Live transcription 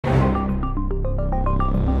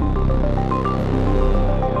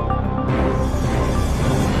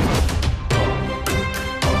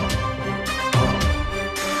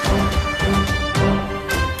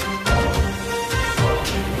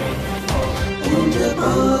the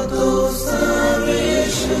path of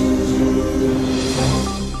salvation.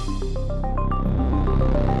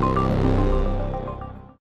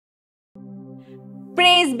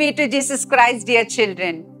 Praise be to Jesus Christ, dear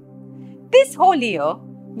children. This whole year,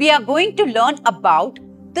 we are going to learn about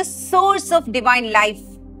the source of divine life,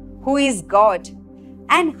 who is God,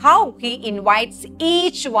 and how He invites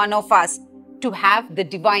each one of us to have the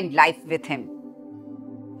divine life with Him.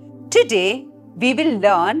 Today, we will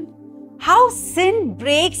learn how sin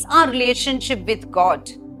breaks our relationship with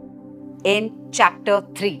God in chapter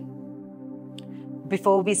 3.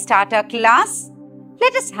 Before we start our class,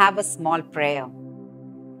 let us have a small prayer.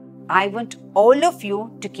 I want all of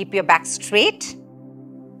you to keep your back straight,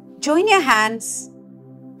 join your hands,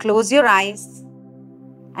 close your eyes,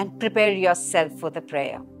 and prepare yourself for the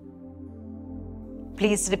prayer.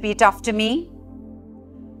 Please repeat after me.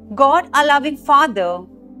 God, our loving Father,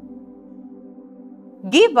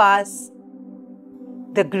 give us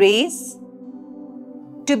the grace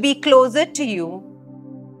to be closer to you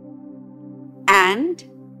and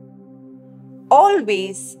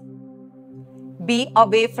always be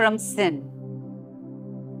away from sin.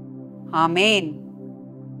 Amen.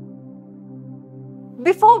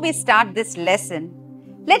 Before we start this lesson,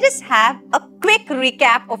 let us have a quick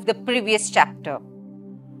recap of the previous chapter.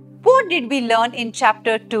 What did we learn in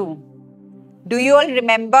chapter 2? Do you all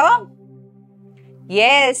remember?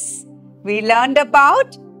 Yes, we learned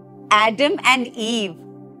about Adam and Eve,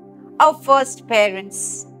 our first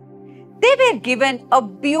parents. They were given a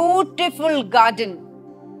beautiful garden,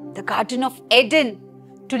 the Garden of Eden,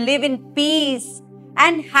 to live in peace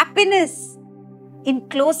and happiness, in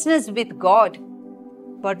closeness with God.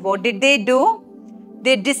 But what did they do?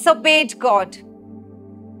 They disobeyed God.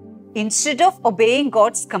 Instead of obeying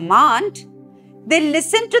God's command, they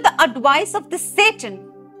listened to the advice of the Satan.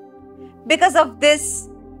 Because of this,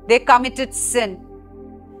 they committed sin.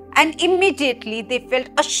 And immediately they felt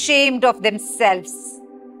ashamed of themselves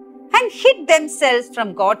and hid themselves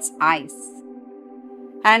from God's eyes.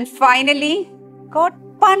 And finally, God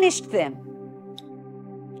punished them.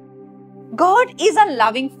 God is a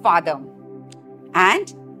loving Father,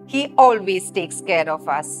 and He always takes care of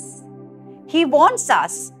us. He wants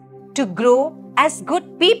us to grow as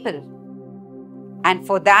good people. And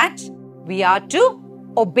for that, we are to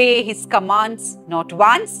obey His commands not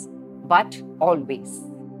once, but always.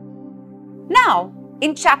 Now,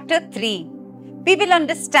 in chapter 3, we will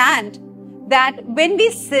understand that when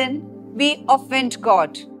we sin, we offend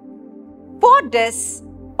God. What does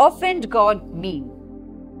offend God mean?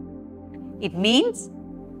 It means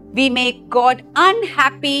we make God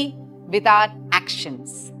unhappy with our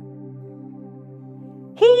actions.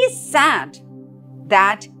 He is sad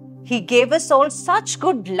that He gave us all such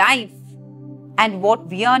good life, and what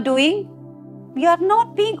we are doing, we are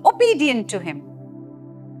not being obedient to Him.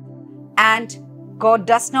 And God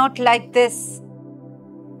does not like this,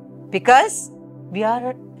 because we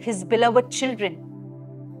are His beloved children.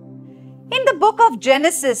 In the book of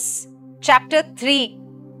Genesis, chapter 3,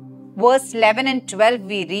 verse 11 and 12,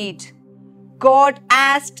 we read, God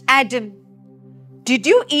asked Adam, "Did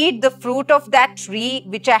you eat the fruit of that tree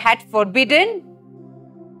which I had forbidden?"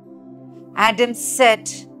 Adam said,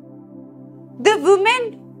 "The woman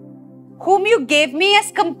whom you gave me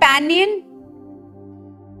as companion,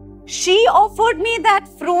 she offered me that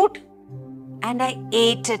fruit and I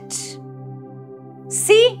ate it."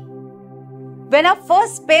 See, when our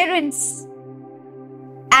first parents,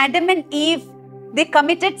 Adam and Eve, they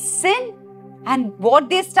committed sin, and what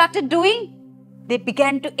they started doing? They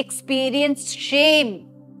began to experience shame,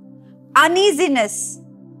 uneasiness,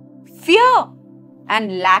 fear,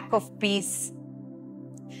 and lack of peace.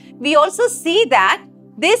 We also see that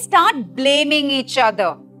they start blaming each other.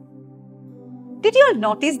 Did you all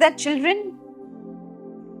notice that, children?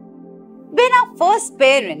 When our first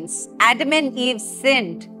parents, Adam and Eve,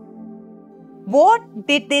 sinned, what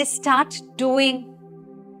did they start doing?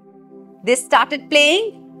 They started playing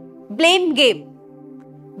blame game.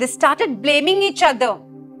 They started blaming each other.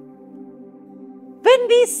 When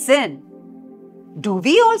we sin, do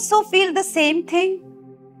we also feel the same thing?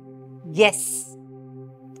 Yes.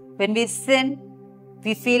 When we sin,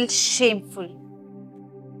 we feel shameful.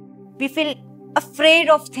 We feel afraid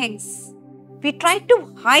of things. We try to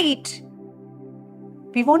hide.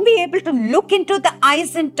 We won't be able to look into the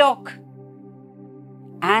eyes and talk.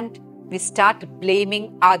 And we start blaming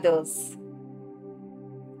others.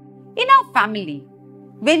 In our family,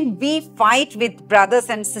 when we fight with brothers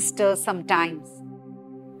and sisters sometimes,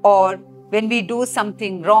 or when we do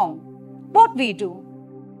something wrong, what we do?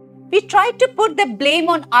 We try to put the blame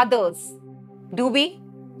on others. Do we?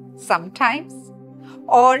 Sometimes.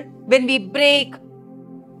 Or when we break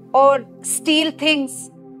or steal things,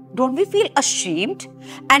 don't we feel ashamed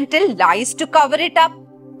and tell lies to cover it up,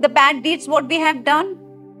 the bad deeds what we have done?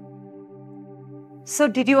 So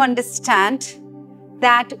did you understand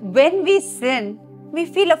that when we sin, we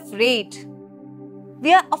feel afraid?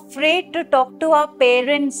 We are afraid to talk to our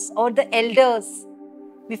parents or the elders.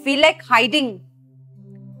 We feel like hiding.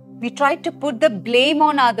 We try to put the blame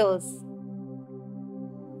on others.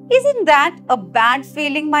 Isn't that a bad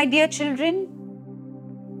feeling, my dear children?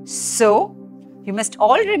 So, you must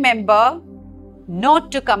all remember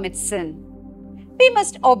not to commit sin. We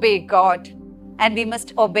must obey God and we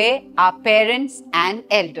must obey our parents and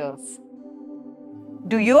elders.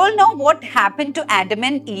 Do you all know what happened to Adam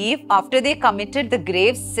and Eve after they committed the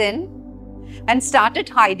grave sin and started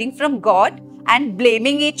hiding from God and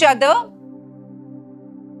blaming each other?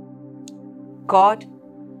 God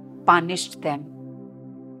punished them.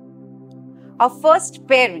 Our first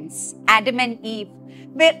parents, Adam and Eve,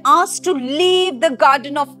 were asked to leave the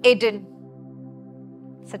Garden of Eden.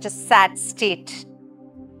 Such a sad state.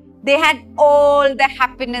 They had all the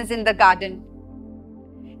happiness in the garden.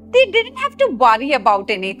 They didn't have to worry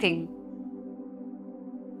about anything.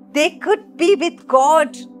 They could be with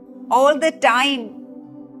God all the time.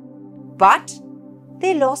 But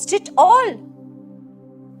they lost it all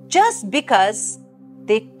just because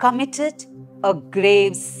they committed a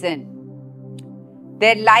grave sin.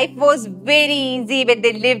 Their life was very easy when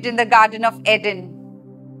they lived in the Garden of Eden.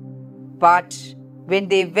 But when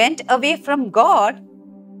they went away from God,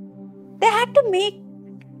 they had to make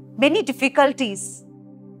many difficulties.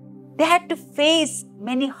 They had to face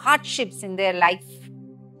many hardships in their life.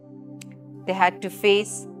 They had to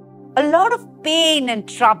face a lot of pain and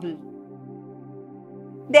trouble.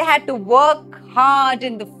 They had to work hard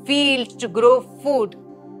in the fields to grow food.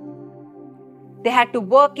 They had to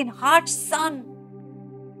work in hard sun,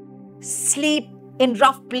 sleep in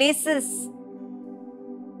rough places.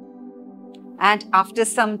 And after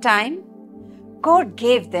some time, God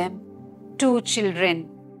gave them 2 children.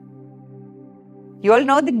 You all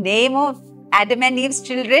know the name of Adam and Eve's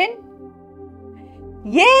children?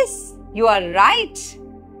 Yes, you are right.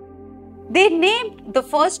 They named the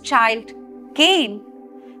first child Cain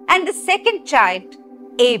and the second child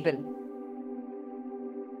Abel.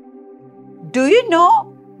 Do you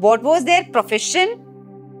know what was their profession?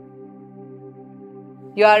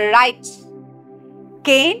 You are right.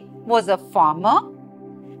 Cain was a farmer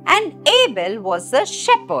and Abel was a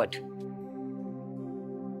shepherd.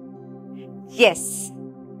 Yes,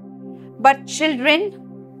 but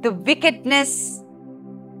children, the wickedness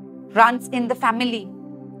runs in the family.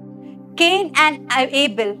 Cain and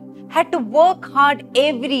Abel had to work hard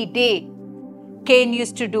every day. Cain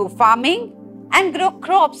used to do farming and grow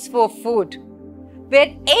crops for food,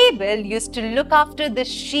 where Abel used to look after the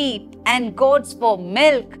sheep and goats for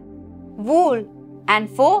milk, wool, and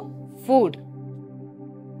for food.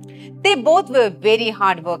 They both were very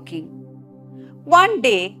hardworking. One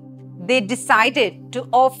day, they decided to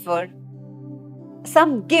offer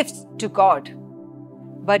some gifts to God.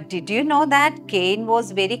 But did you know that Cain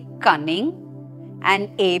was very cunning and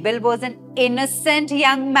Abel was an innocent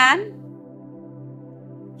young man?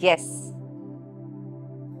 Yes.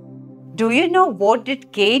 Do you know what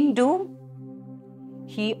did Cain do?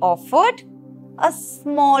 He offered a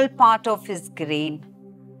small part of his grain.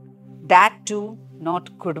 That too,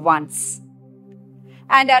 not good ones.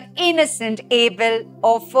 And our innocent Abel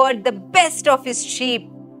offered the best of his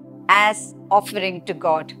sheep as offering to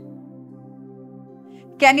God.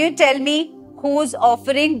 Can you tell me whose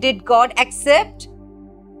offering did God accept?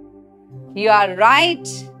 You are right.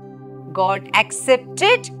 God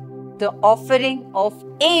accepted the offering of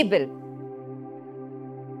Abel.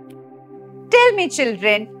 Tell me,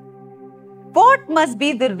 children, what must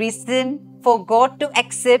be the reason for God to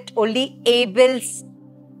accept only Abel's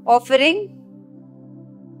offering?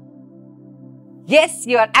 Yes,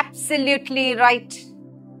 you are absolutely right.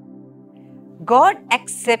 God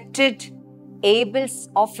accepted Abel's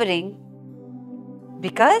offering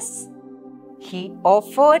because he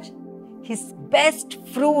offered his best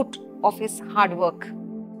fruit of his hard work.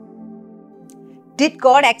 Did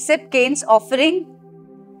God accept Cain's offering?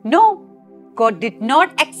 No, God did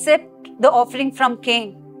not accept the offering from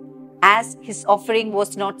Cain as his offering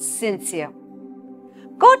was not sincere.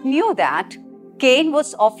 God knew that Cain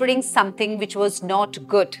was offering something which was not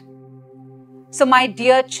good. So, my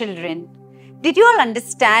dear children, did you all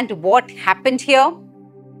understand what happened here?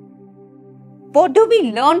 What do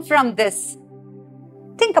we learn from this?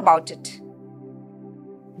 Think about it.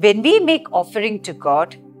 When we make offering to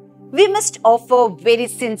God, we must offer very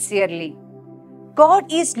sincerely.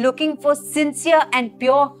 God is looking for sincere and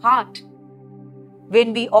pure heart.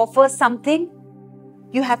 When we offer something,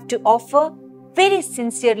 you have to offer very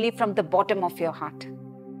sincerely from the bottom of your heart.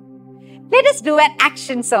 Let us do an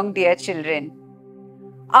action song, dear children.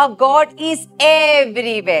 Our God is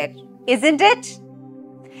everywhere, isn't it?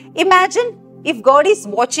 Imagine if God is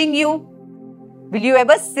watching you. Will you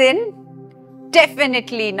ever sin?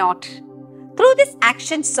 Definitely not. Through this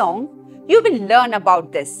action song, you will learn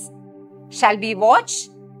about this. Shall we watch?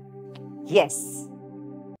 Yes.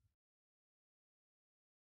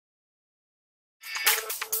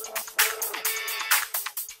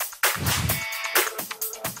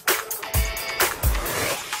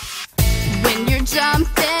 When you're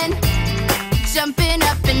jumping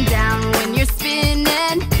up and down, when you're spinning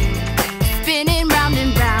round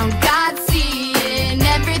and round, God's seeing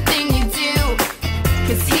everything you do,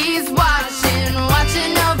 'cause He's watching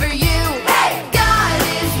over you. God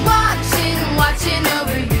is watching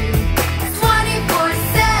over you,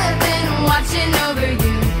 24/7 watching over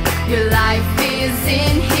you. Your life is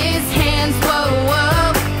in His hands, whoa,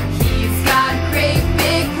 whoa. He's got great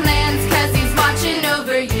big plans, 'cause He's watching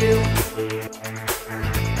over you.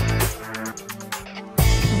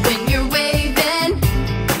 When you're waving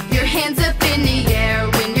your hands up in the air,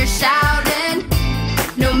 when you're shouting,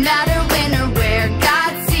 no matter when or where,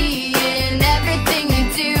 God's seeing everything you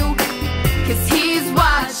do, 'cause He's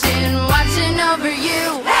watching over you.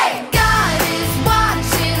 God is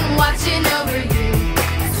watching over you,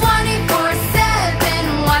 24/7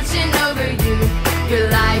 watching over you. Your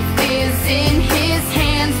life is in His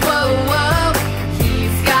hands, whoa, whoa.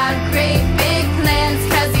 He's got great big plans,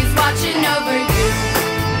 'cause He's watching over you.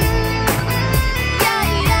 Yeah,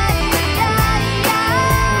 yeah, yeah, yeah.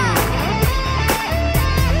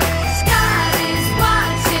 God is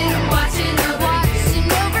watching over you,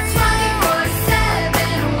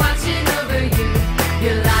 24/7 watching over you.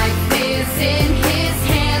 Your life is in His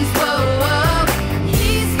hands, whoa, whoa.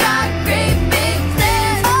 He's got great big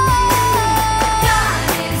plans. God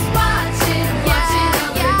is watching over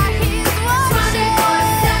you,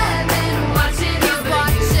 24/7 watching over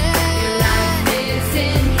you. Your life is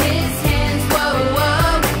in His hands, whoa,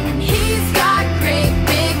 whoa. He's got great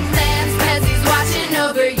big plans, 'cause He's watching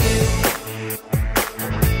over you.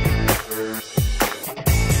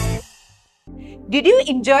 Did you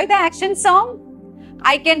enjoy the action song?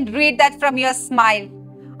 I can read that from your smile.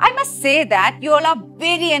 I must say that you all are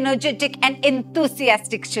very energetic and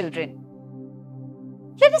enthusiastic children.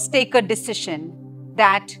 Let us take a decision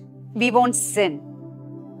that we won't sin.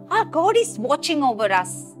 Our God is watching over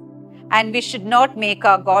us, and we should not make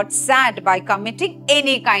our God sad by committing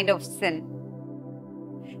any kind of sin.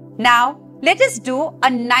 Now, let us do a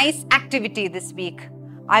nice activity this week.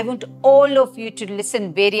 I want all of you to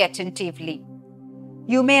listen very attentively.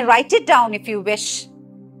 You may write it down if you wish.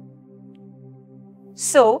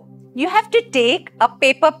 So, you have to take a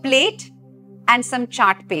paper plate and some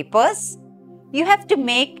chart papers. You have to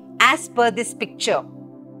make as per this picture.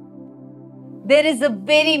 There is a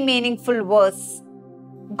very meaningful verse.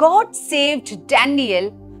 God saved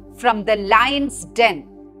Daniel from the lion's den,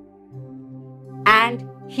 and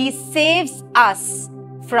He saves us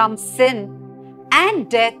from sin and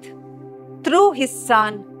death through His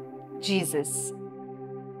Son, Jesus.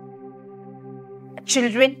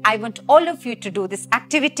 Children, I want all of you to do this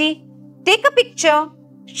activity. Take a picture,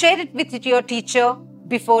 share it with your teacher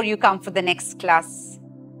before you come for the next class.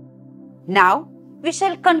 Now, we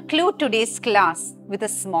shall conclude today's class with a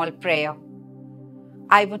small prayer.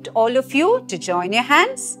 I want all of you to join your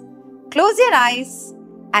hands, close your eyes,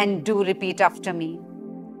 and do repeat after me.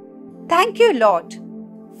 Thank you, Lord,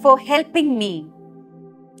 for helping me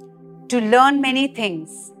to learn many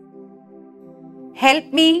things.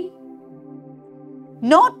 Help me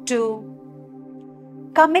not to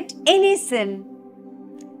commit any sin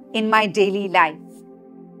in my daily life,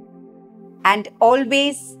 and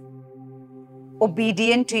always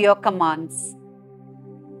obedient to your commands.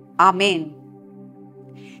 Amen.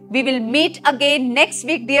 We will meet again next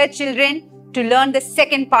week, dear children, to learn the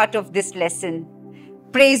second part of this lesson.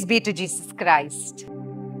 Praise be to Jesus Christ.